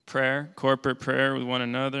prayer, corporate prayer with one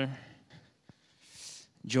another,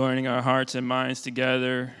 joining our hearts and minds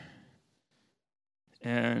together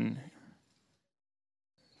and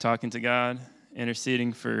talking to God,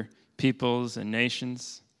 interceding for peoples and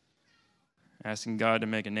nations, asking God to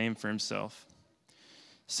make a name for himself.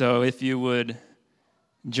 So if you would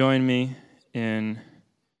join me in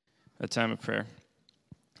a time of prayer.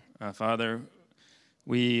 Father,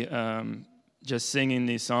 we just singing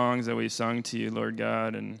these songs that we've sung to you, Lord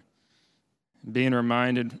God, and being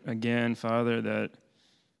reminded again, Father, that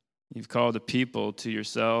you've called a people to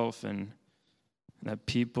yourself, and that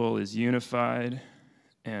people is unified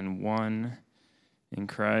and one in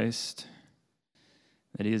Christ,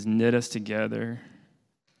 that he has knit us together,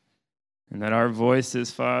 and that our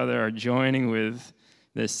voices, Father, are joining with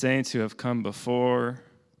the saints who have come before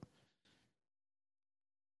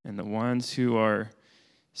and the ones who are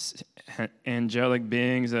angelic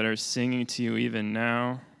beings that are singing to you even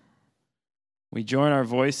now. We join our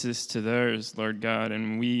voices to theirs, Lord God,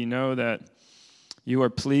 and we know that you are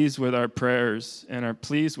pleased with our prayers and are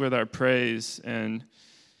pleased with our praise, and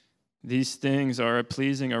these things are a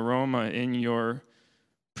pleasing aroma in your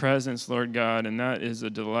presence, Lord God, and that is a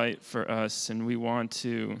delight for us, and we want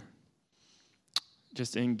to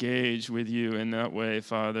just engage with you in that way,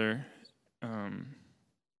 Father.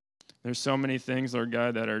 There's so many things, Lord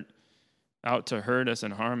God, that are out to hurt us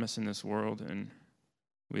and harm us in this world, and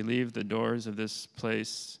we leave the doors of this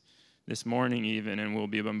place this morning even, and we'll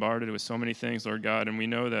be bombarded with so many things, Lord God, and we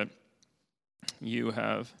know that you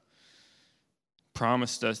have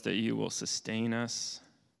promised us that you will sustain us,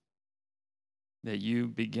 that you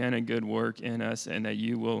begin a good work in us, and that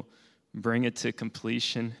you will bring it to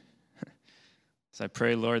completion. So I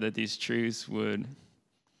pray, Lord, that these truths would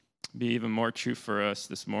be even more true for us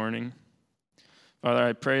this morning. Father,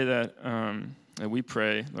 I pray that we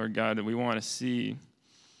pray, Lord God, that we want to see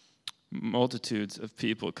multitudes of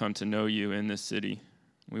people come to know you in this city.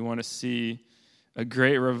 We want to see a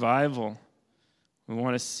great revival. We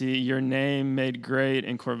want to see your name made great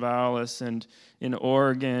in Corvallis and in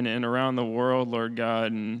Oregon and around the world, Lord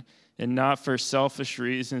God, and not for selfish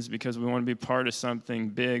reasons because we want to be part of something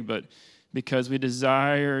big, but because we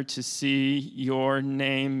desire to see your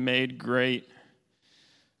name made great.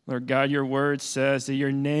 Lord God, your word says that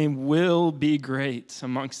your name will be great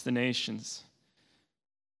amongst the nations.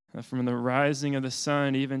 From the rising of the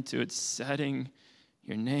sun even to its setting,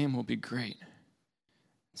 your name will be great.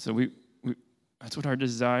 So that's what our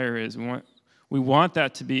desire is. We want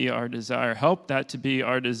that to be our desire. Help that to be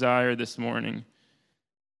our desire this morning,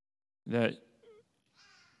 that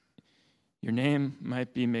your name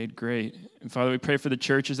might be made great. And Father, we pray for the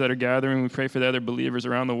churches that are gathering. We pray for the other believers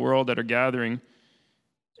around the world that are gathering.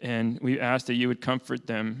 And we ask that you would comfort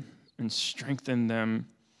them and strengthen them,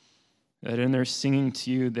 that in their singing to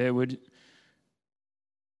you, they would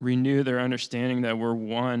renew their understanding that we're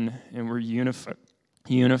one and we're unified.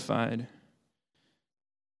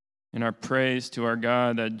 In our praise to our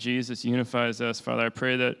God that Jesus unifies us, Father, I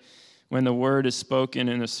pray that when the word is spoken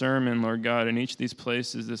in the sermon, Lord God, in each of these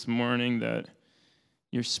places this morning, that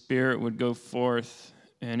your spirit would go forth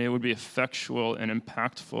and it would be effectual and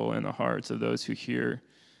impactful in the hearts of those who hear.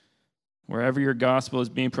 Wherever your gospel is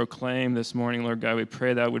being proclaimed this morning, Lord God, we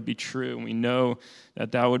pray that would be true. And we know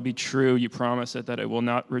that that would be true. You promise it, that it will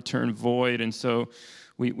not return void. And so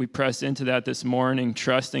we press into that this morning,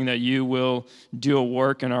 trusting that you will do a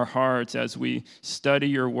work in our hearts as we study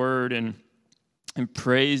your word and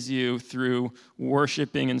praise you through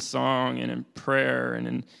worshiping in song and in prayer and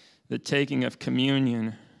in the taking of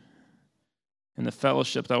communion and the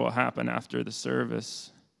fellowship that will happen after the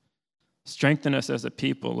service. Strengthen us as a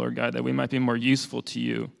people, Lord God, that we might be more useful to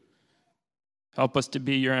you. Help us to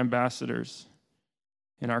be your ambassadors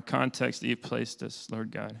in our context that you've placed us,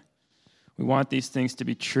 Lord God. We want these things to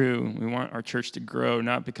be true. We want our church to grow,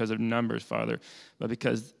 not because of numbers, Father, but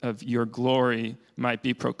because of your glory might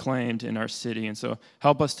be proclaimed in our city. And so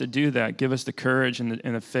help us to do that. Give us the courage and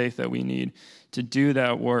the faith that we need to do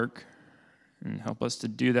that work, and help us to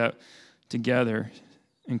do that together,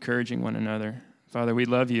 encouraging one another. Father, we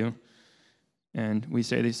love you, and we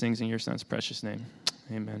say these things in your Son's precious name.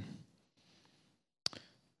 Amen.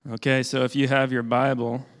 Okay, so if you have your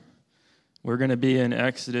Bible, we're going to be in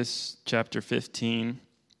Exodus chapter 15.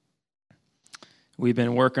 We've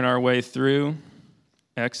been working our way through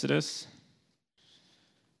Exodus.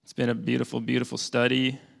 It's been a beautiful, beautiful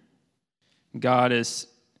study. God is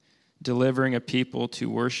delivering a people to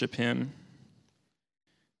worship him.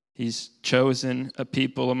 He's chosen a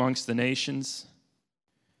people amongst the nations.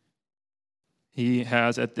 He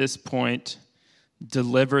has, at this point,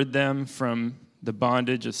 delivered them from the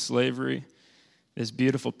bondage of slavery, this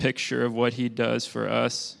beautiful picture of what he does for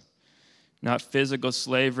us. Not physical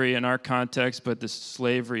slavery in our context, but the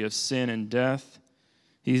slavery of sin and death.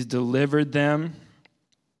 He's delivered them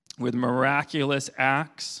with miraculous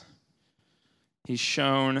acts. He's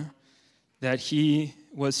shown that he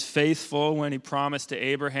was faithful when he promised to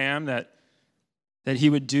Abraham that he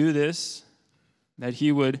would do this, that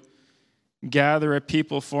he would gather a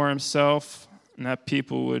people for himself, and that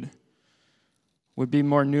people would be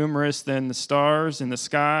more numerous than the stars in the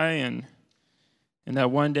sky, and that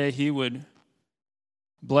one day he would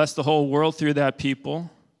bless the whole world through that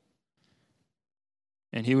people,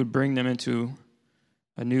 and he would bring them into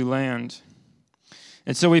a new land.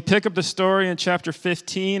 And so we pick up the story in chapter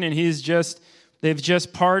 15, and they've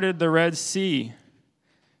just parted the Red Sea.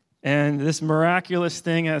 And this miraculous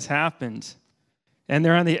thing has happened. And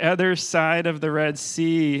they're on the other side of the Red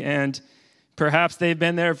Sea, and perhaps they've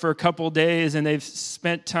been there for a couple days, and they've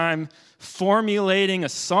spent time formulating a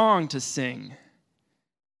song to sing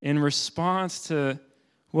in response to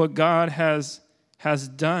what God has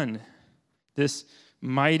done, this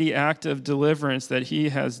mighty act of deliverance that he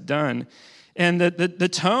has done. And the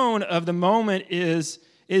tone of the moment is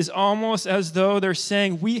almost as though they're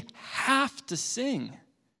saying, we have to sing.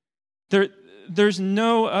 There's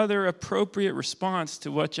no other appropriate response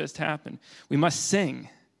to what just happened. We must sing.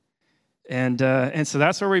 And so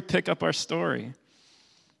that's where we pick up our story.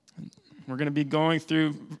 We're going to be going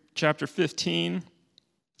through chapter 15,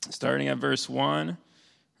 starting at verse 1,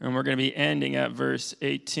 and we're going to be ending at verse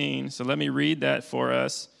 18. So let me read that for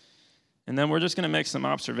us, and then we're just going to make some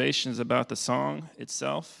observations about the song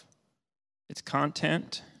itself, its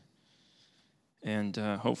content, and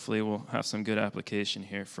hopefully we'll have some good application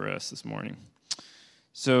here for us this morning.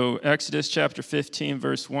 So Exodus chapter 15,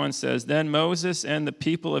 verse 1 says, "Then Moses and the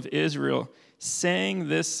people of Israel sang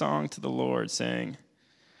this song to the Lord, saying,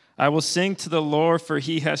 I will sing to the Lord, for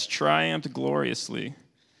he has triumphed gloriously.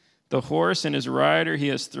 The horse and his rider he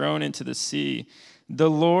has thrown into the sea. The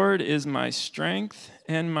Lord is my strength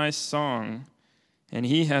and my song, and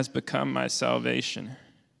he has become my salvation.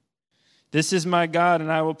 This is my God,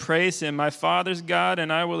 and I will praise him, my father's God,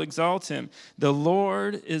 and I will exalt him. The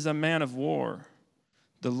Lord is a man of war.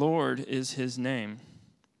 The Lord is his name.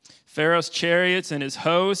 Pharaoh's chariots and his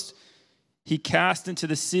host he cast into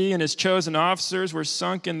the sea, and his chosen officers were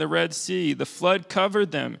sunk in the Red Sea. The flood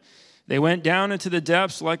covered them. They went down into the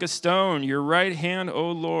depths like a stone. Your right hand,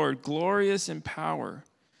 O Lord, glorious in power.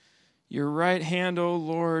 Your right hand, O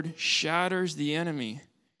Lord, shatters the enemy.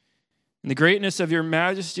 In the greatness of your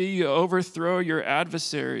majesty, you overthrow your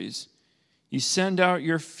adversaries. You send out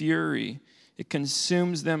your fury. It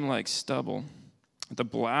consumes them like stubble. At the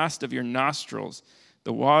blast of your nostrils,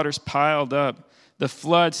 the waters piled up. The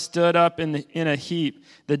flood stood up in a heap.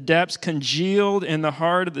 The depths congealed in the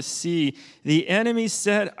heart of the sea. The enemy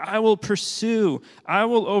said, I will pursue. I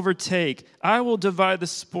will overtake. I will divide the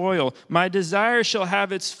spoil. My desire shall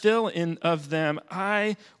have its fill of them.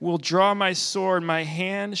 I will draw my sword. My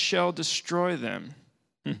hand shall destroy them.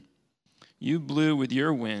 You blew with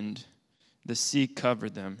your wind. The sea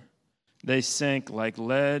covered them. They sank like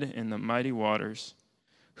lead in the mighty waters.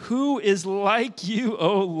 Who is like you,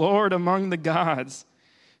 O Lord, among the gods?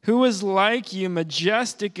 Who is like you,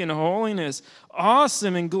 majestic in holiness,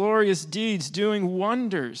 awesome in glorious deeds, doing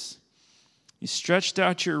wonders? You stretched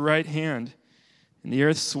out your right hand, and the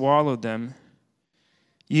earth swallowed them.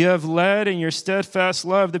 You have led in your steadfast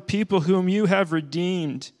love the people whom you have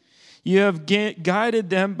redeemed. You have guided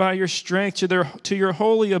them by your strength to your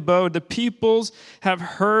holy abode. The peoples have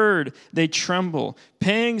heard, they tremble.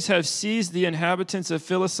 Pangs have seized the inhabitants of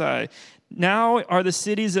Philistia. Now are the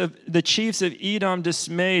cities of the chiefs of Edom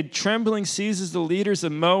dismayed. Trembling seizes the leaders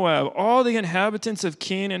of Moab. All the inhabitants of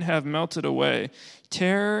Canaan have melted away.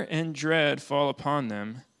 Terror and dread fall upon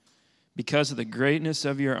them. Because of the greatness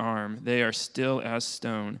of your arm, they are still as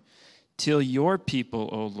stone, till your people,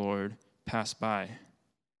 O Lord, pass by.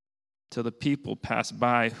 Till the people pass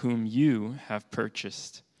by whom you have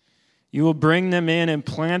purchased. You will bring them in and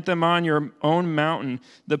plant them on your own mountain,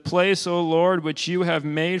 the place, O Lord, which you have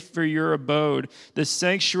made for your abode, the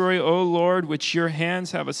sanctuary, O Lord, which your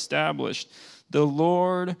hands have established. The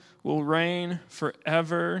Lord will reign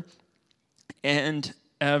forever and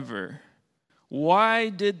ever. Why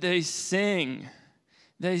did they sing?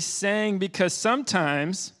 They sang because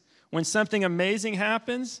sometimes when something amazing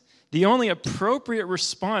happens, the only appropriate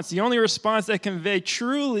response, the only response that convey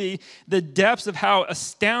truly the depths of how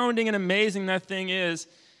astounding and amazing that thing is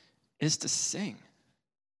to sing.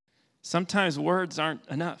 Sometimes words aren't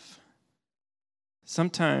enough.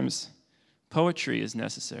 Sometimes poetry is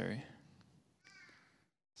necessary.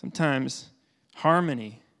 Sometimes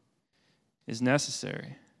harmony is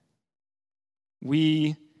necessary.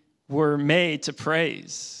 We were made to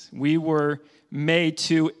praise. We were made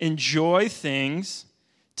to enjoy things,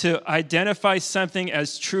 to identify something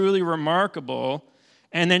as truly remarkable,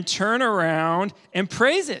 and then turn around and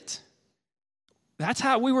praise it. That's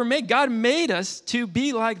how we were made. God made us to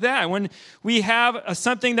be like that. When we have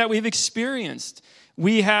something that we've experienced,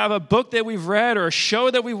 we have a book that we've read or a show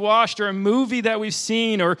that we've watched or a movie that we've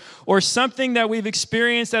seen or something that we've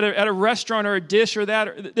experienced at a restaurant or a dish or that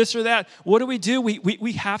or this or that, what do?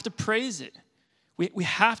 We have to praise it. We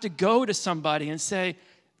have to go to somebody and say,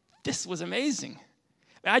 this was amazing.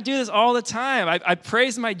 I do this all the time. I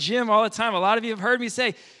praise my gym all the time. A lot of you have heard me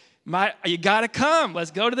say, you got to come.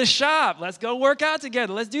 Let's go to the shop. Let's go work out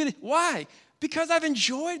together. Let's do this. Why? Because I've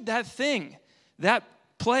enjoyed that thing, that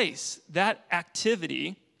place, that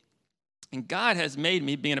activity. And God has made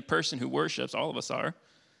me, being a person who worships, all of us are,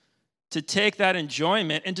 to take that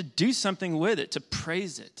enjoyment and to do something with it, to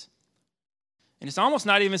praise it. And it's almost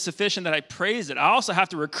not even sufficient that I praise it. I also have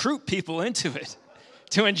to recruit people into it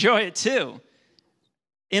to enjoy it too.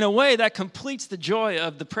 In a way, that completes the joy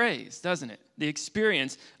of the praise, doesn't it? The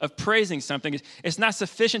experience of praising something. It's not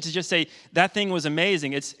sufficient to just say, that thing was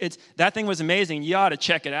amazing. It's that thing was amazing. You ought to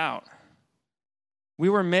check it out. We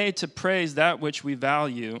were made to praise that which we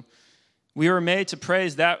value. We were made to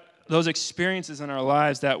praise those experiences in our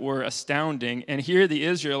lives that were astounding. And here the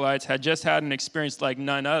Israelites had just had an experience like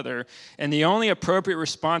none other. And the only appropriate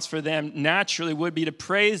response for them naturally would be to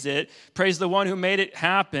praise it, praise the one who made it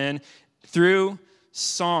happen through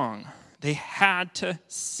song. They had to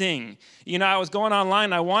sing. You know, I was going online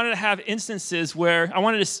and I wanted to have instances where, I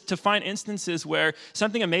wanted to find instances where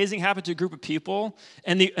something amazing happened to a group of people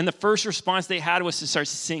and the first response they had was to start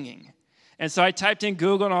singing. And so I typed in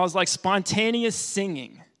Google and I was like, spontaneous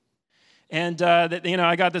singing. And,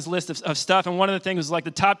 I got this list of stuff, and one of the things was like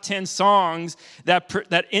the top 10 songs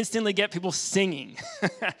that instantly get people singing.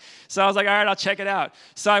 So I was like, all right, I'll check it out.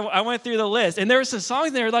 So I went through the list, and there were some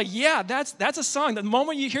songs there like, yeah, that's a song. The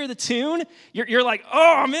moment you hear the tune, you're like,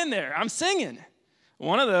 oh, I'm in there. I'm singing.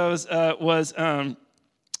 One of those was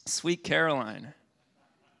Sweet Caroline.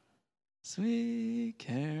 Sweet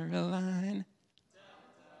Caroline.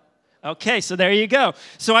 Okay, so there you go.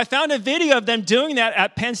 So I found a video of them doing that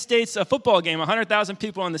at Penn State's football game, 100,000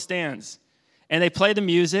 people in the stands. And they play the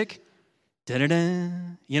music, da-da-da,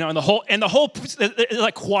 and the whole it's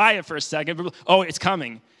like quiet for a second. Oh, it's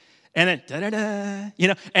coming. And then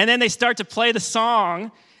da-da-da, and then they start to play the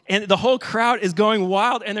song, and the whole crowd is going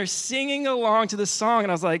wild, and they're singing along to the song.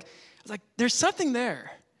 And I was like, there's something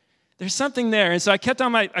there. There's something there. And so I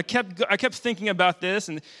kept thinking about this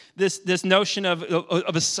and this notion of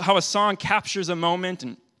how a song captures a moment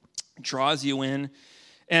and draws you in.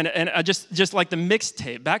 And I just like the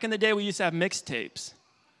mixtape. Back in the day, we used to have mixtapes.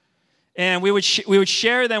 And we would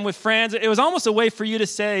share them with friends. It was almost a way for you to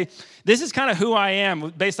say, this is kind of who I am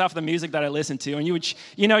based off the music that I listen to. And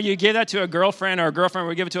you give that to a girlfriend, or a girlfriend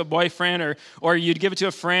would give it to a boyfriend, or you'd give it to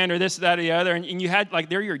a friend, or this, that, or the other. And you had,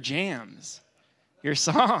 they're your jams. Your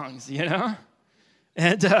songs,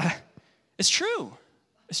 And it's true.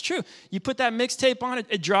 It's true. You put that mixtape on,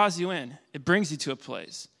 it draws you in. It brings you to a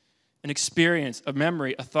place, an experience, a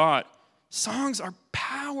memory, a thought. Songs are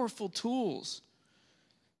powerful tools.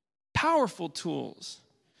 Powerful tools.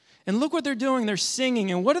 And look what they're doing. They're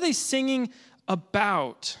singing. And what are they singing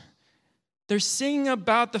about? They're singing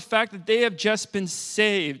about the fact that they have just been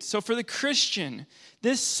saved. So for the Christian,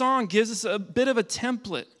 this song gives us a bit of a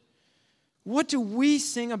template. What do we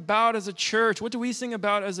sing about as a church? What do we sing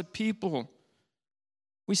about as a people?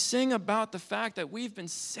 We sing about the fact that we've been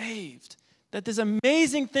saved, that this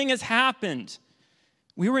amazing thing has happened.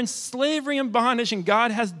 We were in slavery and bondage, and God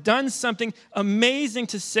has done something amazing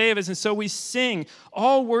to save us, and so we sing.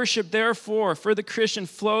 All worship, therefore, for the Christian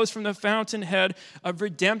flows from the fountainhead of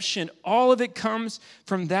redemption. All of it comes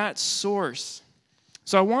from that source.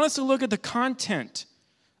 So I want us to look at the content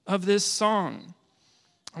of this song.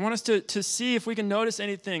 I want us to see if we can notice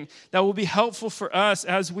anything that will be helpful for us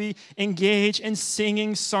as we engage in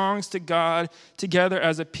singing songs to God together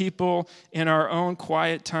as a people in our own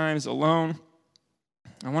quiet times alone.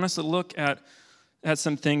 I want us to look at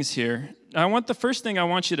some things here. The first thing I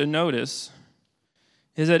want you to notice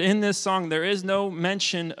is that in this song there is no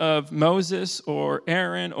mention of Moses or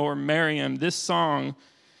Aaron or Miriam. This song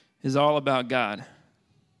is all about God.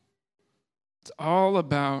 It's all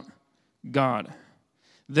about God.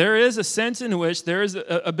 There is a sense in which there is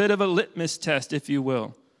a bit of a litmus test, if you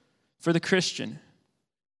will, for the Christian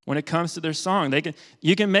when it comes to their song.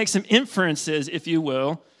 You can make some inferences, if you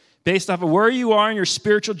will, based off of where you are in your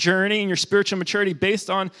spiritual journey and your spiritual maturity, based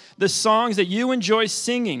on the songs that you enjoy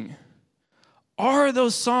singing. Are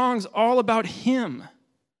those songs all about him?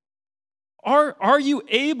 Are you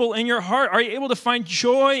able in your heart, are you able to find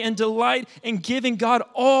joy and delight in giving God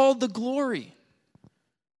all the glory?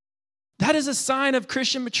 That is a sign of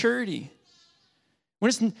Christian maturity.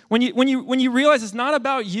 When you realize it's not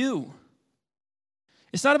about you.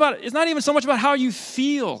 It's not even so much about how you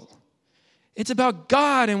feel. It's about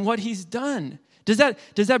God and what he's done. Does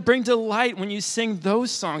that bring delight when you sing those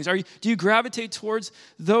songs? Do you gravitate towards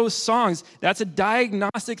those songs? That's a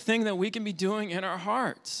diagnostic thing that we can be doing in our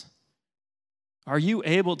hearts. Are you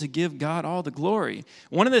able to give God all the glory?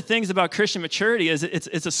 One of the things about Christian maturity is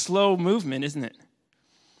it's a slow movement, isn't it?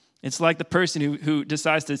 It's like the person who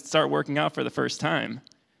decides to start working out for the first time.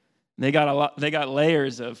 They got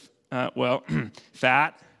layers of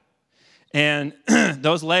fat, and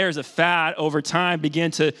those layers of fat over time begin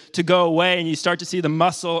to go away, and you start to see the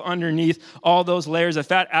muscle underneath all those layers of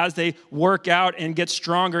fat as they work out and get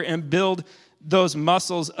stronger and build those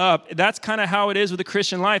muscles up. That's kind of how it is with the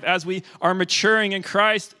Christian life. As we are maturing in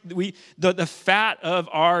Christ, the fat of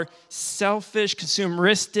our selfish,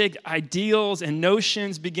 consumeristic ideals and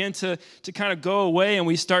notions begin to kind of go away, and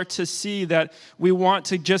we start to see that we want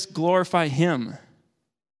to just glorify him.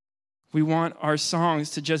 We want our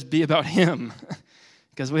songs to just be about him,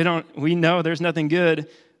 because we know there's nothing good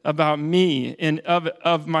about me and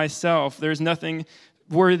of myself. There's nothing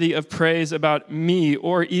worthy of praise about me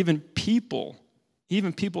or even people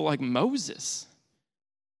like Moses.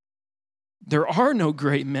 There are no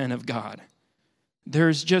great men of God.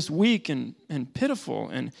 There's just weak and pitiful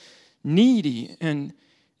and needy and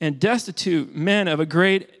destitute men of a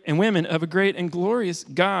great and women of a great and glorious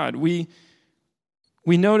God. We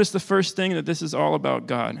notice the first thing that this is all about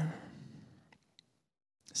God.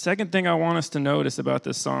 Second thing I want us to notice about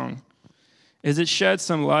this song is it sheds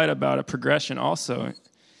some light about a progression also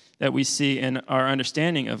that we see in our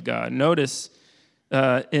understanding of God. Notice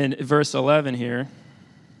in verse 11 here,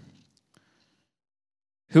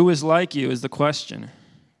 who is like you is the question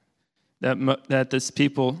that this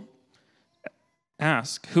people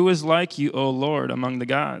ask. Who is like you, O Lord, among the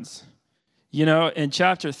gods? You know, in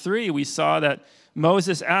chapter 3, we saw that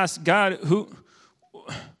Moses asked God,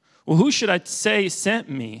 who should I say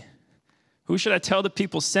sent me? Who should I tell the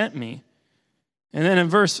people sent me? And then in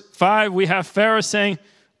verse 5, we have Pharaoh saying,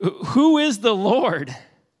 who is the Lord?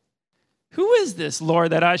 Who is this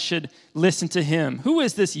Lord that I should listen to him? Who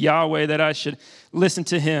is this Yahweh that I should listen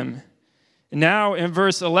to him? And now in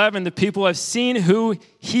verse 11, the people have seen who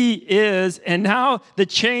he is, and now the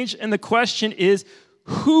change in the question is,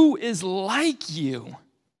 who is like you,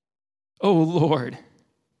 O Lord?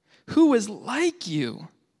 Who is like you?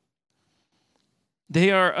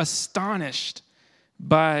 They are astonished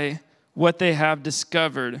by what they have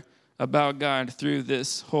discovered about God through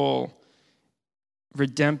this whole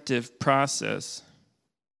redemptive process.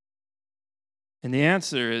 And the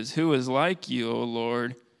answer is, who is like you, O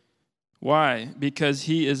Lord? Why? Because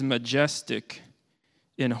he is majestic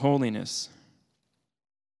in holiness.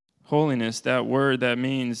 Holiness, that word that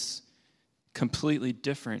means completely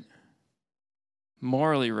different.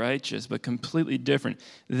 Morally righteous, but completely different.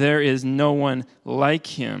 There is no one like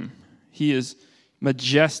him. He is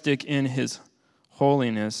majestic in his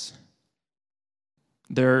holiness.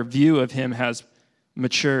 Their view of him has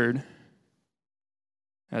matured,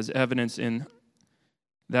 as evidence in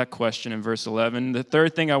that question in verse 11. The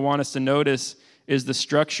third thing I want us to notice is the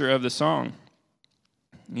structure of the song.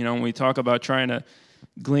 You know, when we talk about trying to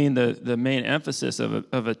glean the main emphasis of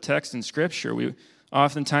a text in Scripture, we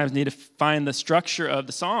oftentimes need to find the structure of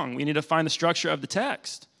the song. We need to find the structure of the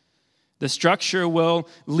text. The structure will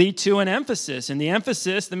lead to an emphasis, and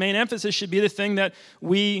the main emphasis should be the thing that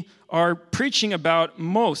we are preaching about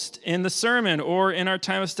most in the sermon or in our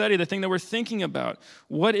time of study, the thing that we're thinking about.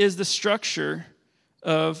 What is the structure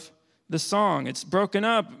of the song? It's broken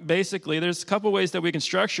up, basically. There's a couple ways that we can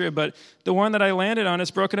structure it, but the one that I landed on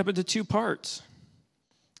is broken up into two parts.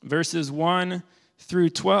 Verses 1 through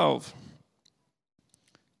 12,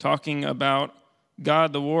 talking about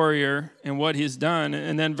God the warrior and what he's done.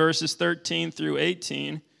 And then verses 13 through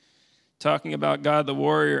 18, talking about God the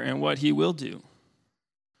warrior and what he will do,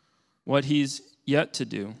 what he's yet to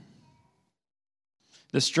do.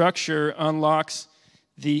 The structure unlocks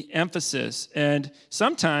the emphasis. And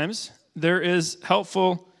sometimes there is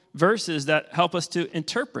helpful verses that help us to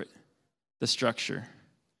interpret the structure.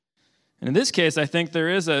 And in this case, I think there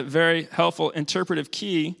is a very helpful interpretive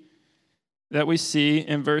key that we see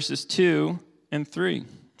in verses 2 and 3.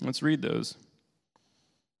 Let's read those.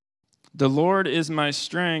 The Lord is my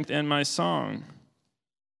strength and my song,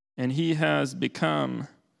 and he has become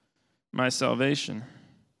my salvation.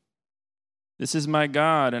 This is my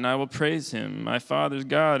God, and I will praise him, my Father's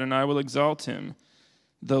God, and I will exalt him.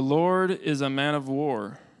 The Lord is a man of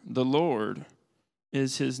war. The Lord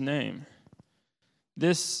is his name.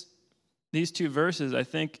 These two verses, I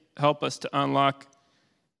think, help us to unlock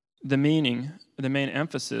the meaning, the main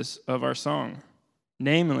emphasis of our song.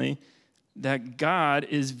 Namely, that God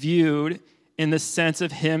is viewed in the sense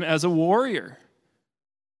of him as a warrior.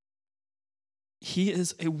 He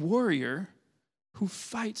is a warrior who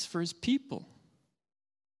fights for his people.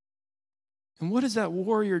 And what does that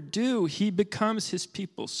warrior do? He becomes his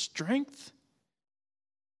people's strength.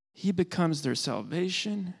 He becomes their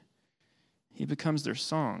salvation. He becomes their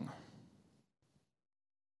song.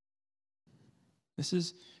 This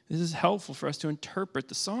is helpful for us to interpret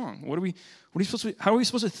the song. How are we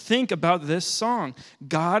supposed to think about this song?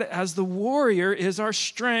 God as the warrior is our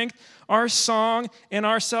strength, our song, and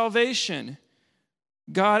our salvation.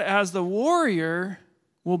 God as the warrior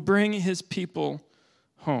will bring his people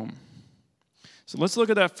home. So let's look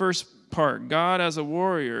at that first part. God as a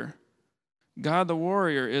warrior. God the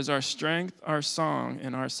warrior is our strength, our song,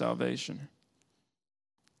 and our salvation.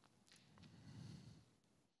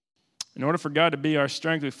 In order for God to be our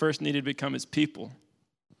strength, we first needed to become his people.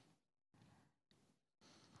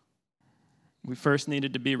 We first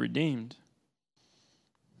needed to be redeemed.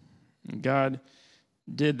 And God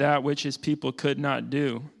did that which his people could not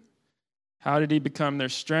do. How did he become their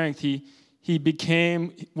strength? He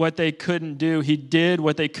became what they couldn't do. He did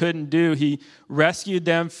what they couldn't do. He rescued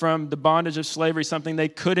them from the bondage of slavery, something they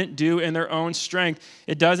couldn't do in their own strength.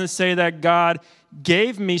 It doesn't say that God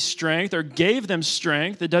gave me strength or gave them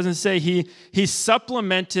strength. It doesn't say he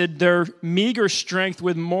supplemented their meager strength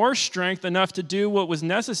with more strength enough to do what was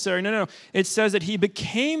necessary. No. It says that he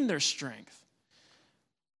became their strength.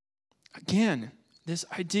 Again, this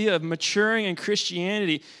idea of maturing in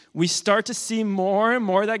Christianity, we start to see more and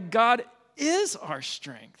more that God is our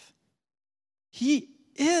strength. He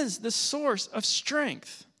is the source of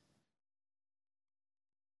strength.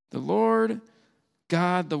 The Lord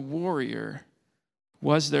God, the warrior,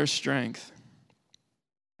 was their strength.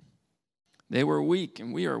 They were weak,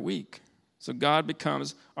 and we are weak. So God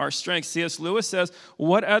becomes our strength. C.S. Lewis says,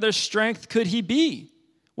 what other strength could he be?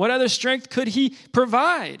 What other strength could he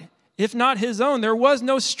provide? If not his own, there was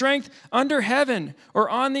no strength under heaven or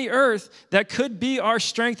on the earth that could be our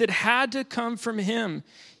strength. It had to come from him.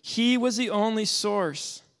 He was the only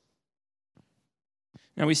source.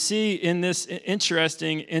 Now we see in this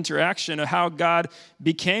interesting interaction of how God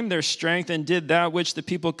became their strength and did that which the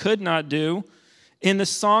people could not do in the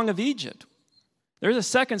Song of Egypt. There's a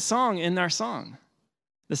second song in our song,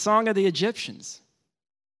 the Song of the Egyptians.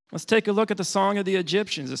 Let's take a look at the Song of the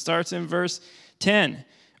Egyptians. It starts in verse 9.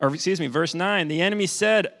 The enemy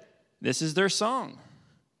said, this is their song.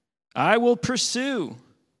 I will pursue.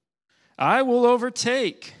 I will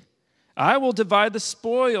overtake. I will divide the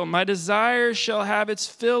spoil. My desire shall have its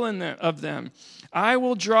fill of them. I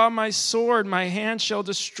will draw my sword. My hand shall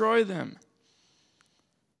destroy them.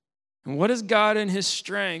 And what does God in his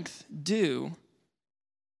strength do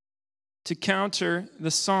to counter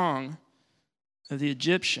the song of the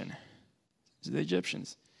Egyptians?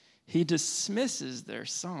 He dismisses their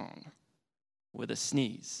song with a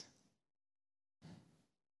sneeze.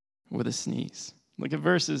 With a sneeze. Look at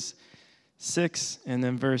verses 6 and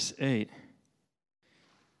then verse 8.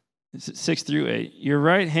 6 through 8. Your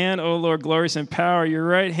right hand, O Lord, glories in power. Your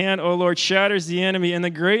right hand, O Lord, shatters the enemy. In the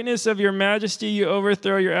greatness of your majesty, you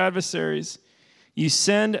overthrow your adversaries. You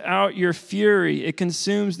send out your fury. It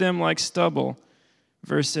consumes them like stubble.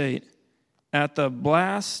 Verse 8. At the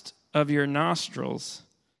blast of your nostrils,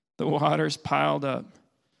 the waters piled up.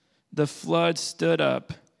 The flood stood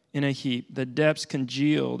up in a heap. The depths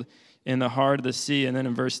congealed in the heart of the sea. And then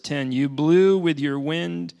in verse 10, you blew with your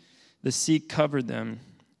wind. The sea covered them.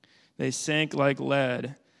 They sank like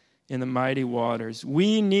lead in the mighty waters.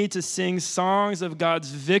 We need to sing songs of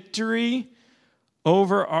God's victory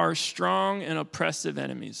over our strong and oppressive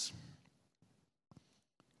enemies.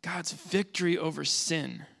 God's victory over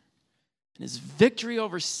sin, and his victory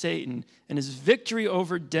over Satan, and his victory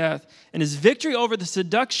over death, and his victory over the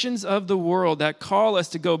seductions of the world that call us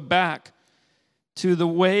to go back to the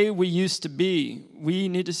way we used to be. We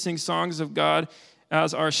need to sing songs of God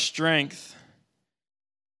as our strength.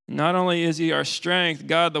 Not only is he our strength,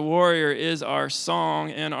 God the warrior is our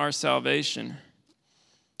song and our salvation.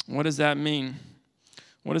 What does that mean?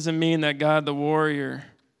 What does it mean that God the warrior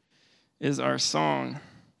is our song?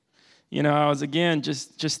 You know, I was again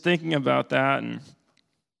just thinking about that, and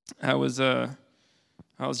I was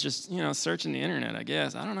just searching the internet. I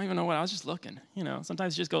guess I don't even know what I was just looking.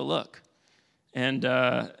 Sometimes you just go look, and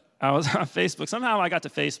I was on Facebook. Somehow I got to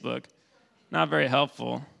Facebook, not very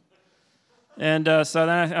helpful. And so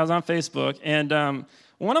then I was on Facebook, and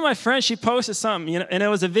one of my friends, she posted something, and it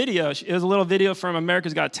was a video. It was a little video from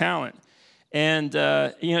America's Got Talent. And,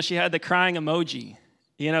 she had the crying emoji.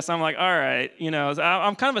 So I'm like, all right.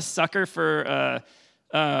 I'm kind of a sucker for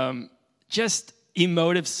just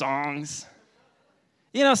emotive songs.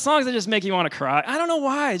 Songs that just make you want to cry. I don't know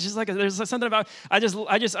why. It's just like there's something about I'm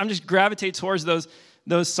just gravitate towards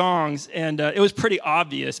those songs, and it was pretty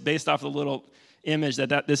obvious based off the little image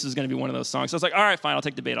that this was going to be one of those songs. So I was like, all right, fine, I'll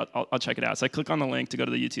take the bait. I'll check it out. So I click on the link to go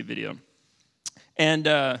to the YouTube video, and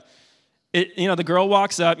the girl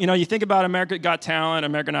walks up. You think about America Got Talent,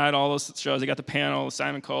 American Idol, all those shows. They got the panel.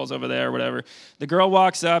 Simon Cole's over there, whatever. The girl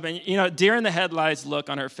walks up, and deer in the headlights look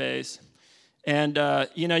on her face. And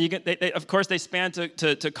of course they span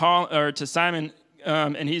to call or to Simon,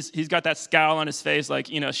 and he's got that scowl on his face, like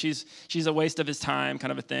she's a waste of his time,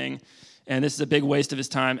 kind of a thing, and this is a big waste of his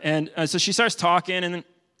time. And so she starts talking, and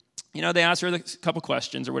they ask her a couple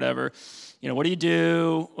questions or whatever. What do you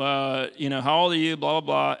do? How old are you? Blah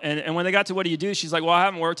blah blah. And when they got to what do you do, she's like, well, I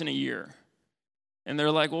haven't worked in a year. And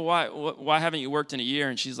they're like, well, why haven't you worked in a year?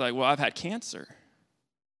 And she's like, well, I've had cancer.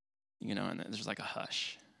 And there's like a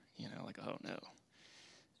hush. Like, oh, no.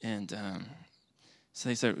 And so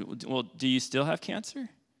they said, well, do you still have cancer?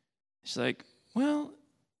 She's like, well,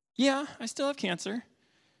 yeah, I still have cancer.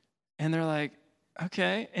 And they're like,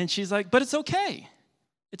 okay. And she's like, but it's okay.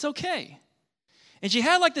 It's okay. And she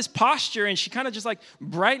had like this posture, and she kind of just like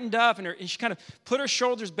brightened up, and she kind of put her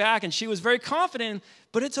shoulders back, and she was very confident,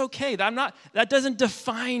 but it's okay. That doesn't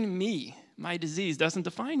define me. My disease doesn't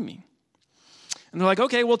define me. And they're like,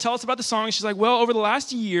 okay, well, tell us about the song. She's like, well, over the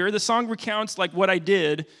last year, the song recounts like what I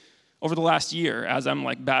did over the last year as I'm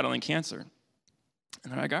like battling cancer.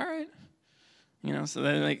 And they're like, all right. So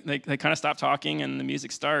then they kind of stop talking, and the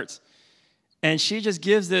music starts. And she just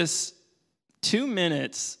gives this 2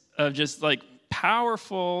 minutes of just like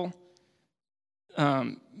powerful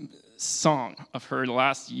song of her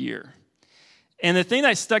last year. And the thing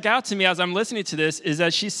that stuck out to me as I'm listening to this is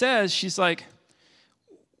that she's like,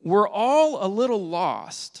 we're all a little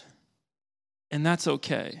lost, and that's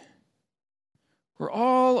okay. We're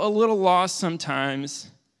all a little lost sometimes,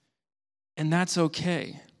 and that's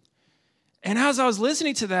okay. And as I was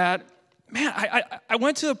listening to that, man, I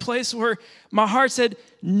went to a place where my heart said,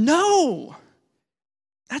 no,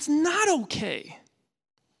 that's not okay.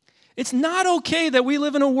 It's not okay that we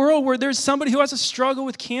live in a world where there's somebody who has a struggle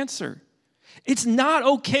with cancer. It's not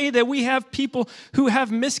okay that we have people who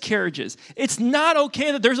have miscarriages. It's not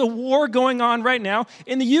okay that there's a war going on right now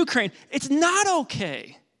in the Ukraine. It's not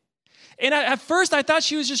okay. And at first I thought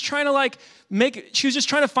she was just trying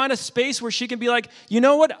to find a space where she can be like, you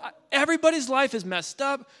know what? Everybody's life is messed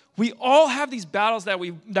up. We all have these battles that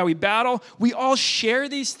we battle. We all share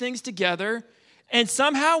these things together. And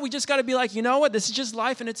somehow we just got to be like, you know what? This is just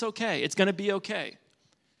life, and it's okay. It's going to be okay.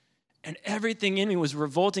 And everything in me was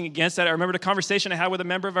revolting against that. I remember the conversation I had with a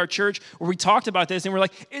member of our church where we talked about this, and we're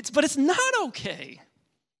like, but it's not okay.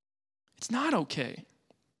 It's not okay.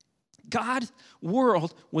 God's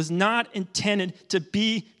world was not intended to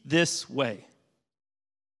be this way.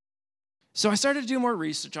 So I started to do more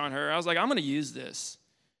research on her. I was like, I'm going to use this.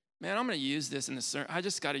 Man, I'm going to use this in the sermon. I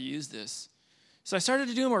just got to use this. So I started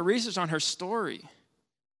to do more research on her story.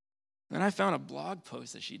 And I found a blog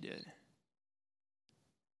post that she did.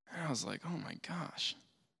 And I was like, oh my gosh.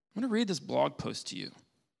 I'm going to read this blog post to you.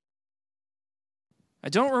 I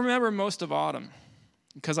don't remember most of autumn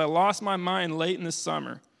because I lost my mind late in the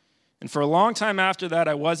summer. And for a long time after that,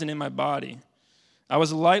 I wasn't in my body. I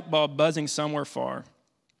was a light bulb buzzing somewhere far.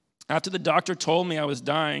 After the doctor told me I was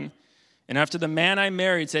dying, and after the man I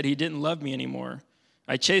married said he didn't love me anymore,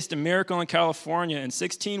 I chased a miracle in California, and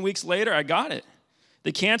 16 weeks later, I got it.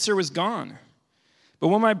 The cancer was gone. But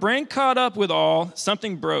when my brain caught up with all,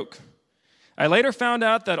 something broke. I later found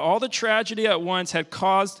out that all the tragedy at once had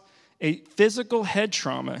caused a physical head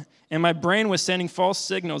trauma, and my brain was sending false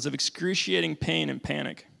signals of excruciating pain and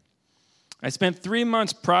panic. I spent 3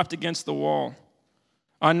 months propped against the wall.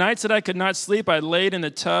 On nights that I could not sleep, I laid in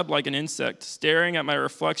the tub like an insect, staring at my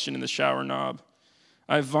reflection in the shower knob.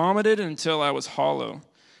 I vomited until I was hollow.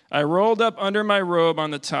 I rolled up under my robe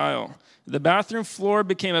on the tile. The bathroom floor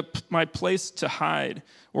became my place to hide,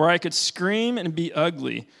 where I could scream and be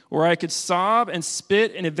ugly, where I could sob and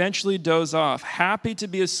spit and eventually doze off, happy to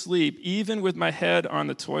be asleep, even with my head on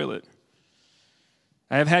the toilet.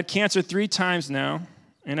 I have had cancer 3 times now,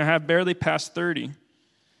 and I have barely passed 30.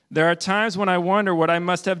 There are times when I wonder what I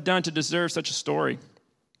must have done to deserve such a story.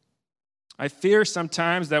 I fear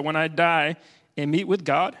sometimes that when I die and meet with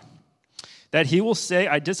God, that he will say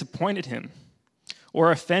I disappointed him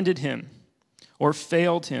or offended him or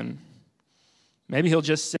failed him. Maybe he'll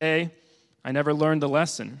just say, I never learned the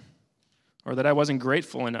lesson, or that I wasn't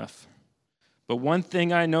grateful enough. But one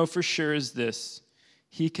thing I know for sure is this: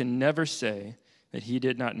 he can never say that he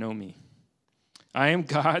did not know me. I am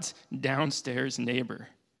God's downstairs neighbor,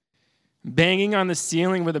 banging on the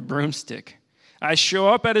ceiling with a broomstick. I show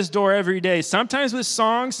up at his door every day, sometimes with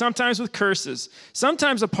songs, sometimes with curses,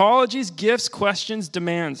 sometimes apologies, gifts, questions,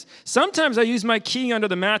 demands. Sometimes I use my key under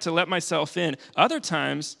the mat to let myself in. Other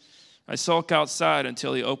times, I sulk outside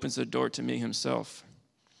until he opens the door to me himself.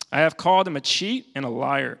 I have called him a cheat and a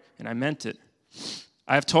liar, and I meant it.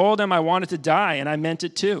 I have told him I wanted to die, and I meant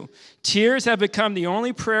it too. Tears have become the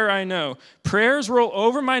only prayer I know. Prayers roll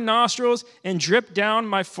over my nostrils and drip down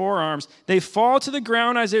my forearms. They fall to the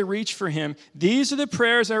ground as I reach for him. These are the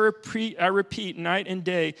prayers I repeat night and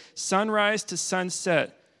day, sunrise to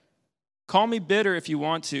sunset. Call me bitter if you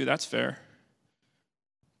want to, that's fair.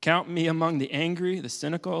 Count me among the angry, the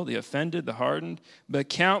cynical, the offended, the hardened, but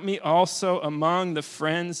count me also among the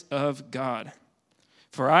friends of God.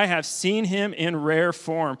 For I have seen him in rare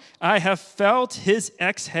form. I have felt his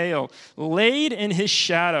exhale, laid in his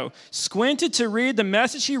shadow, squinted to read the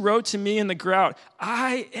message he wrote to me in the grout.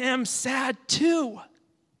 I am sad too.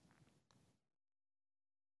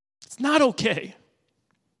 It's not okay.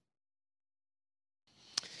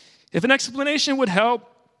 If an explanation would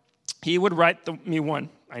help, he would write me one.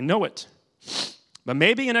 I know it. But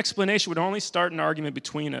maybe an explanation would only start an argument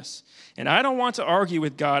between us. And I don't want to argue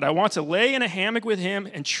with God. I want to lay in a hammock with him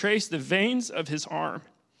and trace the veins of his arm.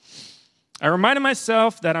 I reminded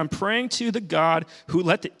myself that I'm praying to the God who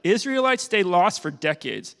let the Israelites stay lost for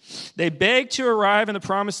decades. They begged to arrive in the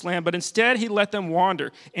promised land, but instead he let them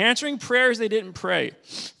wander, answering prayers they didn't pray.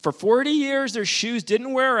 For 40 years, their shoes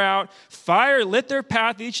didn't wear out. Fire lit their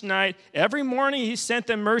path each night. Every morning, he sent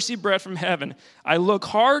them mercy bread from heaven. I look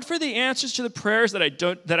hard for the answers to the prayers that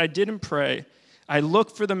I didn't pray. I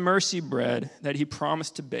look for the mercy bread that he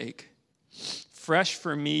promised to bake, fresh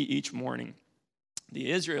for me each morning. The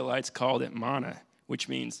Israelites called it manna, which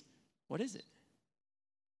means, what is it?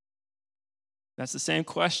 That's the same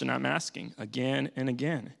question I'm asking again and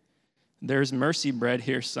again. There's mercy bread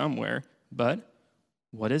here somewhere, but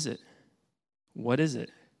what is it? What is it?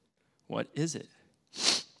 What is it?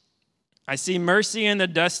 I see mercy in the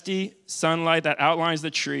dusty sunlight that outlines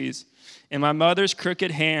the trees, in my mother's crooked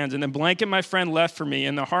hands, and the blanket my friend left for me,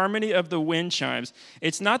 in the harmony of the wind chimes.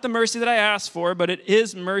 It's not the mercy that I asked for, but it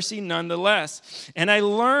is mercy nonetheless. And I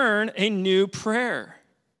learn a new prayer.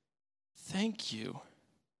 Thank you.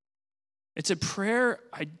 It's a prayer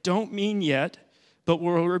I don't mean yet, but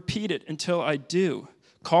will repeat it until I do.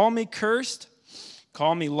 Call me cursed,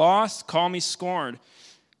 call me lost, call me scorned.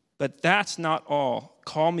 But that's not all.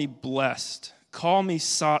 Call me blessed. Call me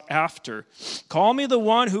sought after. Call me the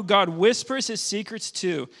one who God whispers his secrets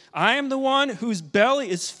to. I am the one whose belly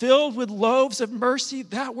is filled with loaves of mercy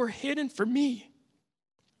that were hidden for me.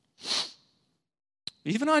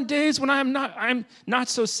 Even on days when I'm not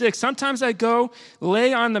so sick, sometimes I go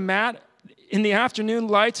lay on the mat in the afternoon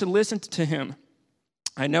light to listen to him.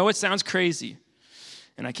 I know it sounds crazy,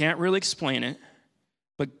 and I can't really explain it,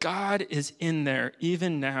 but God is in there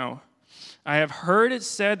even now. I have heard it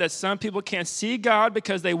said that some people can't see God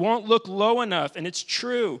because they won't look low enough, and it's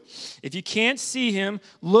true. If you can't see him,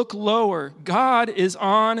 look lower. God is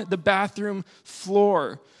on the bathroom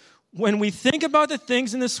floor. When we think about the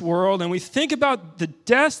things in this world and we think about the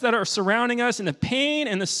deaths that are surrounding us and the pain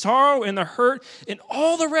and the sorrow and the hurt and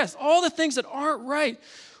all the rest, all the things that aren't right,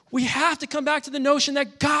 we have to come back to the notion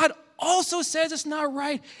that God also says it's not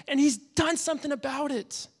right, and he's done something about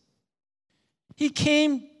it. He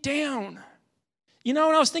came down. You know,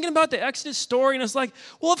 when I was thinking about the Exodus story, and it's like,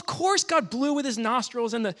 well, of course God blew with his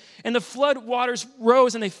nostrils, and the flood waters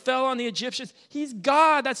rose, and they fell on the Egyptians. He's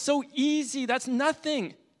God. That's so easy. That's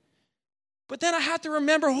nothing. But then I have to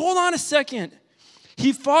remember, hold on a second.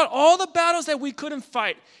 He fought all the battles that we couldn't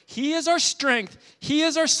fight. He is our strength. He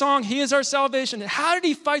is our song. He is our salvation. And how did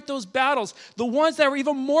he fight those battles? The ones that were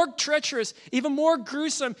even more treacherous, even more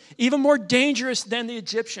gruesome, even more dangerous than the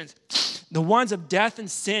Egyptians. The ones of death and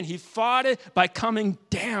sin. He fought it by coming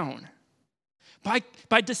down,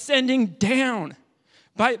 by descending down,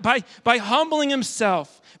 by humbling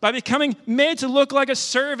himself, by becoming made to look like a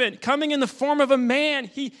servant, coming in the form of a man.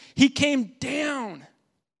 He came down.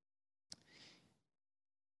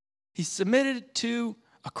 He submitted to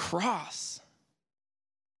a cross.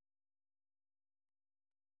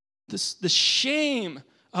 The shame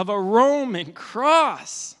of a Roman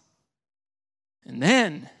cross. And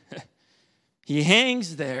then he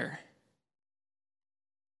hangs there.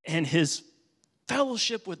 And his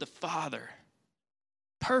fellowship with the Father,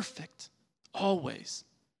 perfect, always.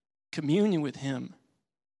 Communion with him.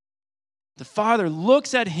 The Father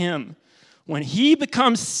looks at him when he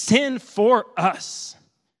becomes sin for us.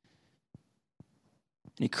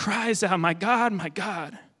 And he cries out, my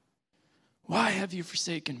God, why have you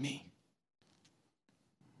forsaken me?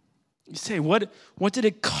 You say, what did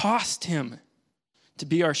it cost him to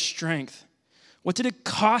be our strength? What did it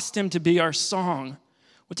cost him to be our song?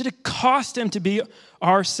 What did it cost him to be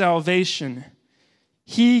our salvation?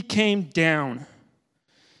 He came down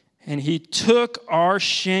and he took our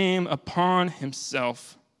shame upon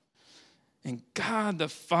himself. And God the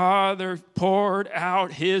Father poured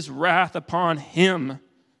out his wrath upon him.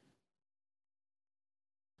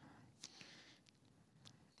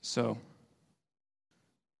 So,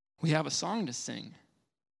 we have a song to sing.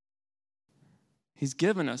 He's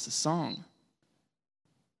given us a song.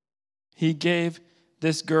 He gave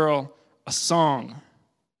this girl a song.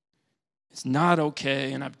 It's not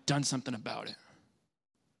okay, and I've done something about it.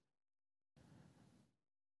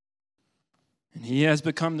 And he has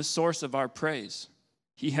become the source of our praise.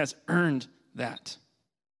 He has earned that.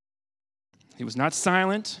 He was not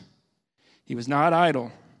silent. He was not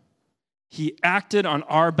idle. He acted on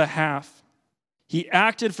our behalf. He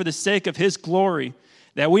acted for the sake of his glory,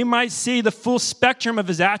 that we might see the full spectrum of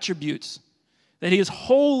his attributes, that he is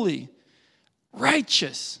holy,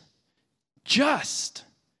 righteous, just,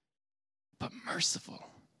 but merciful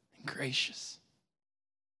and gracious.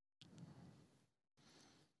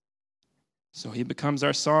 So he becomes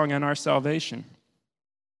our song and our salvation.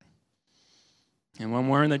 And when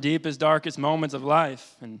we're in the deepest, darkest moments of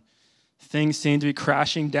life and things seem to be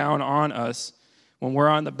crashing down on us, when we're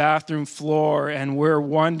on the bathroom floor and we're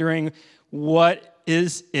wondering, what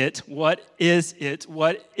is it? What is it?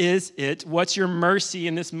 What is it? What's your mercy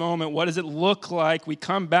in this moment? What does it look like? We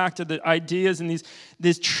come back to the ideas and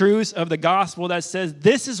these truths of the gospel that says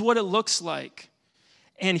this is what it looks like.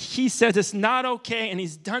 And he says it's not okay, and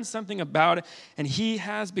he's done something about it, and he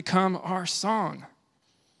has become our song.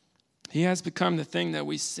 He has become the thing that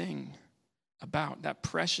we sing about, that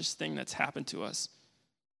precious thing that's happened to us,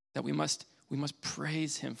 that we must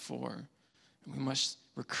praise him for, and we must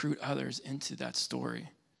recruit others into that story.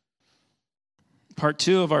 Part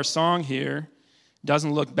 2 of our song here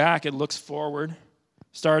doesn't look back, it looks forward.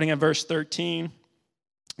 Starting at verse 13,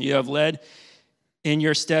 you have led in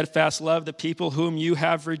your steadfast love the people whom you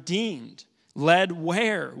have redeemed. Led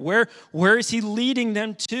where? Where is he leading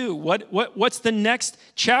them to? What's the next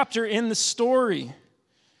chapter in the story?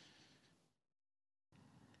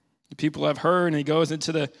 The people have heard, and he goes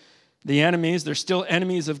into the enemies. There's still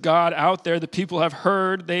enemies of God out there. The people have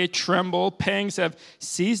heard, they tremble. Pangs have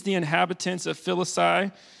seized the inhabitants of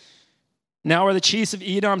Philistia. Now are the chiefs of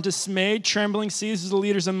Edom dismayed. Trembling seizes the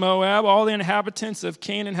leaders of Moab. All the inhabitants of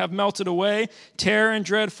Canaan have melted away. Terror and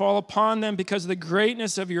dread fall upon them because of the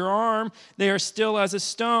greatness of your arm. They are still as a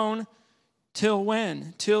stone. Till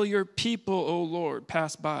when? Till your people, O Lord,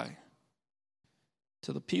 pass by.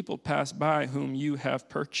 Till the people pass by whom you have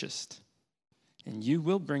purchased. And you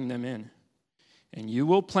will bring them in. And you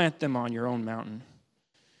will plant them on your own mountain.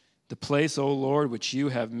 The place, O Lord, which you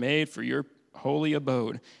have made for your holy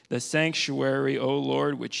abode, the sanctuary, O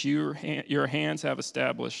Lord, which your hands have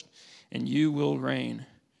established, and you will reign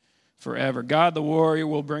forever. God the warrior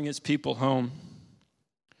will bring his people home.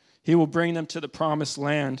 He will bring them to the promised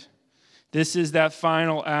land. This is that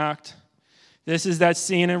final act. This is that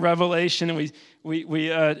scene in Revelation, and we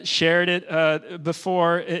shared it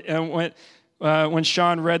before when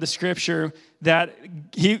Sean read the scripture, that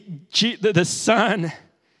the sun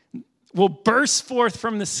will burst forth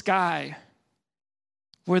from the sky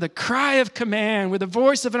with a cry of command, with the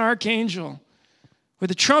voice of an archangel, with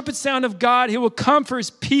the trumpet sound of God. He will come for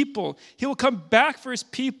his people. He will come back for his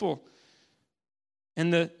people.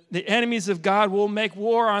 And the enemies of God will make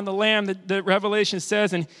war on the Lamb, that Revelation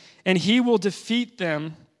says, and he will defeat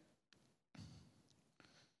them.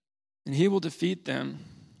 And he will defeat them.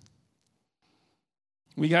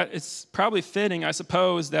 It's probably fitting, I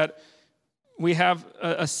suppose, that we have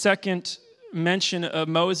a second mention of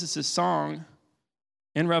Moses' song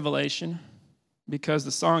in Revelation, because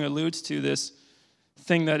the song alludes to this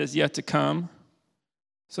thing that is yet to come.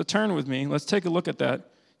 So turn with me. Let's take a look at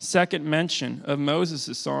that second mention of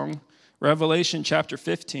Moses' song, Revelation chapter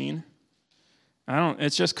 15.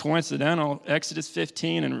 It's just coincidental, Exodus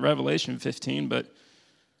 15 and Revelation 15, but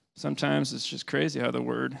sometimes it's just crazy how the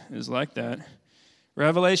word is like that.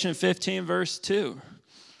 Revelation 15, verse 2.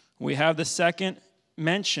 We have the second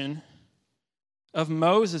mention of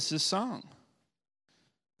Moses' song.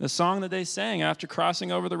 The song that they sang after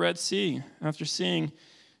crossing over the Red Sea, after seeing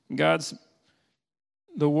the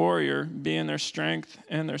warrior, being their strength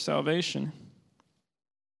and their salvation.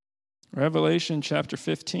 Revelation chapter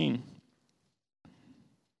 15.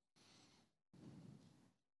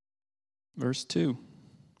 Verse 2.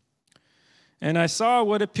 And I saw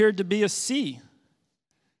what appeared to be a sea,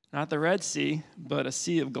 not the Red Sea, but a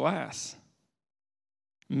sea of glass,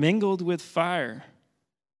 mingled with fire.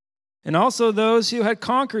 And also those who had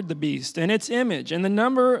conquered the beast and its image and the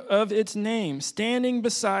number of its name, standing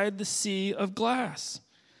beside the sea of glass,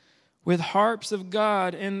 with harps of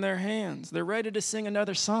God in their hands. They're ready to sing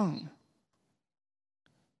another song.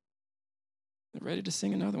 They're ready to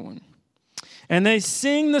sing another one. And they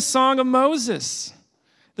sing the song of Moses,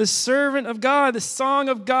 the servant of God, the song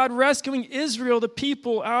of God rescuing Israel, the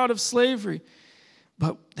people, out of slavery.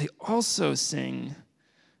 But they also sing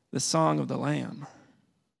the song of the Lamb,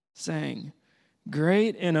 saying,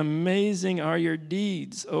 Great and amazing are your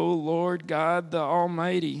deeds, O Lord God the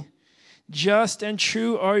Almighty. Just and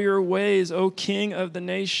true are your ways, O King of the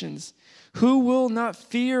nations. Who will not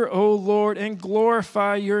fear, O Lord, and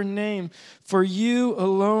glorify your name? For you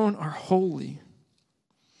alone are holy.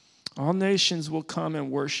 All nations will come and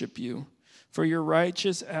worship you, for your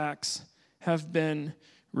righteous acts have been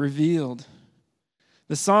revealed.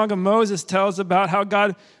 The Song of Moses tells about how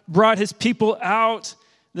God brought his people out.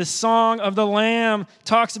 The Song of the Lamb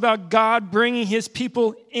talks about God bringing his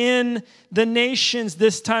people in the nations,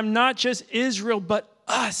 this time not just Israel, but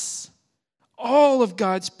us, all of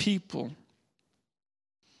God's people.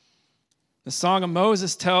 The Song of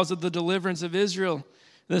Moses tells of the deliverance of Israel.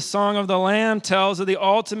 The Song of the Lamb tells of the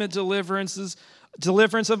ultimate deliverance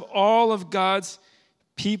of all of God's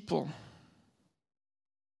people.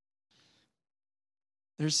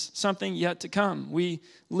 There's something yet to come. We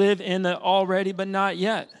live in the already but not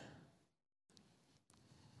yet.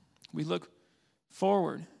 We look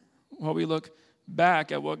forward while we look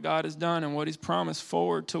back at what God has done and what he's promised,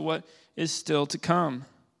 forward to what is still to come.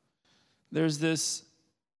 There's this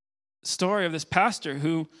story of this pastor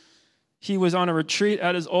who he was on a retreat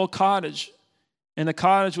at his old cottage, and the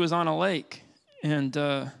cottage was on a lake. And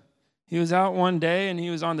he was out one day, and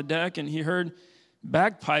he was on the deck, and he heard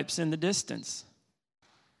bagpipes in the distance.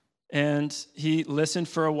 And he listened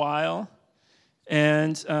for a while,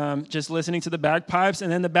 and just listening to the bagpipes.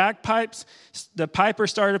 And then the piper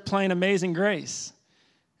started playing Amazing Grace.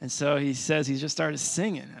 And so he says he just started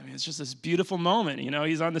singing. I mean, it's just this beautiful moment. You know,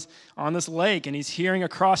 he's on this lake, and he's hearing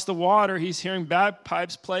across the water, he's hearing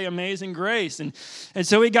bagpipes play Amazing Grace. And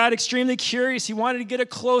so he got extremely curious. He wanted to get a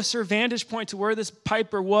closer vantage point to where this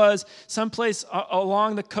piper was, someplace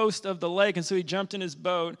along the coast of the lake. And so he jumped in his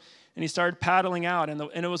boat, and he started paddling out. And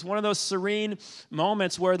it was one of those serene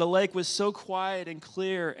moments where the lake was so quiet and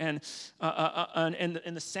clear, and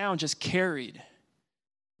the sound just carried.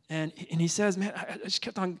 And he says, man, I just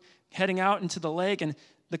kept on heading out into the lake, and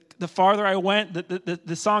the farther I went,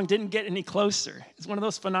 the song didn't get any closer. It's one of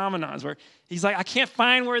those phenomenons where he's like, I can't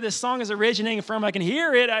find where this song is originating from. I can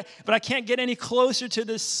hear it, but I can't get any closer to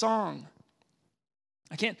this song.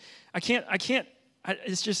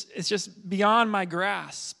 It's just beyond my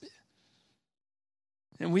grasp.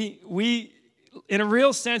 And we, in a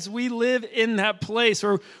real sense, we live in that place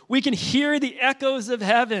where we can hear the echoes of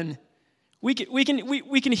heaven. We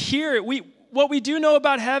can hear it. What we do know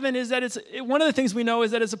about heaven is that one of the things we know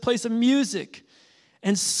is that it's a place of music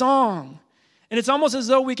and song. And it's almost as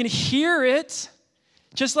though we can hear it,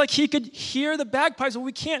 just like he could hear the bagpipes, but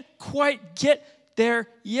we can't quite get there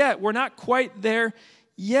yet. We're not quite there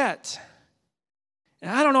yet. And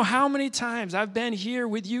I don't know how many times I've been here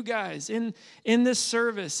with you guys in this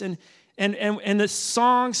service, and the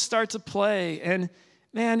songs start to play, and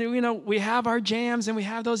man, you know, we have our jams, and we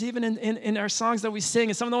have those even in our songs that we sing,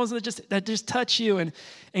 and some of those that just touch you, and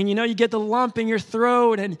you know, you get the lump in your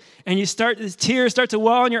throat, and the tears start to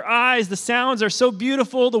well in your eyes. The sounds are so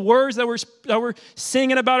beautiful. The words that we're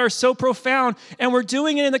singing about are so profound, and we're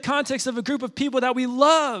doing it in the context of a group of people that we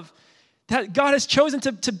love, that God has chosen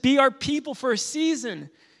to be our people for a season.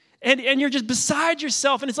 And you're just beside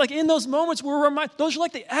yourself, and it's like in those moments we're reminded, those are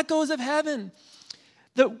like the echoes of heaven.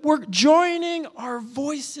 That we're joining our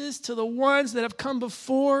voices to the ones that have come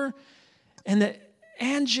before, and the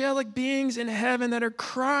angelic beings in heaven that are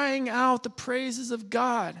crying out the praises of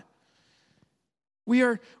God.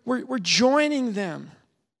 We're joining them.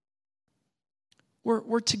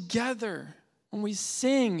 We're together. When we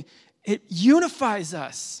sing, it unifies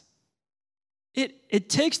us. It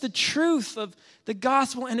takes the truth of the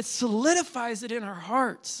gospel and it solidifies it in our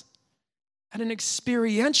hearts at an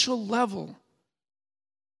experiential level.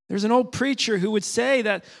 There's an old preacher who would say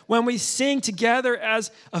that when we sing together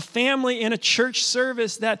as a family in a church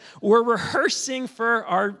service, that we're rehearsing for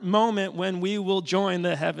our moment when we will join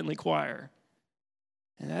the heavenly choir.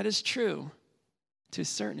 And that is true. to a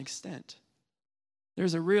certain extent.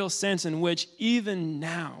 There's a real sense in which even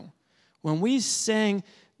now, when we sing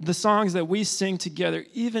the songs that we sing together,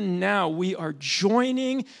 even now we are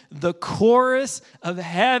joining the chorus of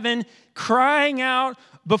heaven, crying out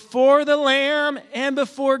before the Lamb and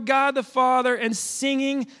before God the Father and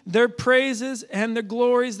singing their praises and the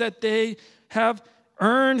glories that they have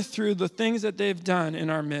earned through the things that they've done in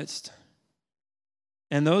our midst.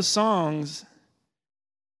 And those songs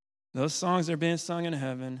are being sung in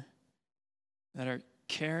heaven that are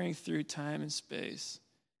carrying through time and space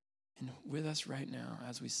and with us right now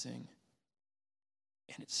as we sing.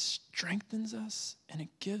 And it strengthens us and it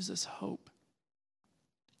gives us hope.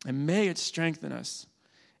 And may it strengthen us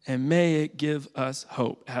and may it give us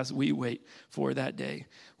hope as we wait for that day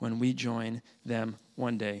when we join them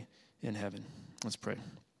one day in heaven. Let's pray.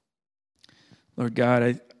 Lord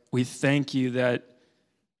God, we thank you that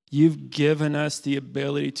you've given us the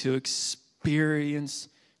ability to experience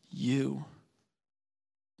you,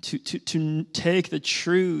 to take the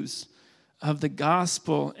truths of the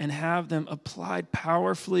gospel and have them applied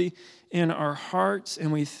powerfully in our hearts.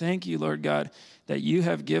 And we thank you, Lord God, that you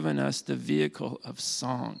have given us the vehicle of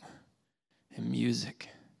song and music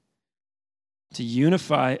to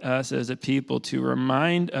unify us as a people, to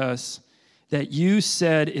remind us that you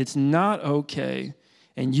said it's not okay,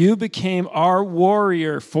 and you became our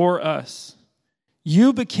warrior for us.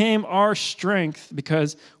 You became our strength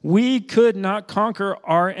because we could not conquer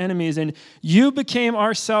our enemies, and you became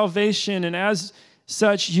our salvation, and as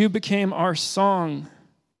such, you became our song.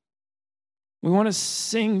 We want to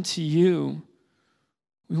sing to you.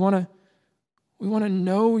 We want to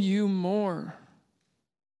know you more.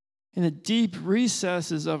 In the deep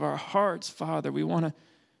recesses of our hearts, Father, we want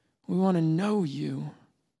to know you.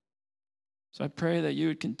 So I pray that you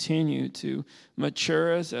would continue to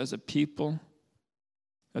mature us as a people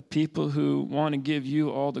who want to give you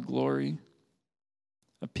all the glory,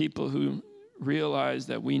 a people who realize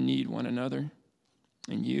that we need one another,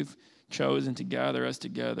 and you've chosen to gather us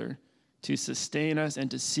together to sustain us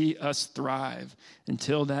and to see us thrive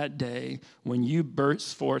until that day when you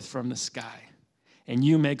burst forth from the sky and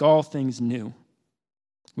you make all things new.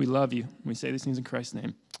 We love you. We say these things in Christ's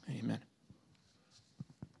name. Amen.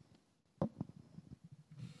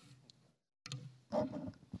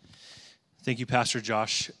 Thank you, Pastor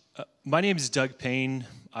Josh. My name is Doug Payne.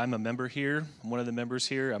 I'm a member here. I'm one of the members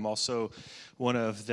here. I'm also one of the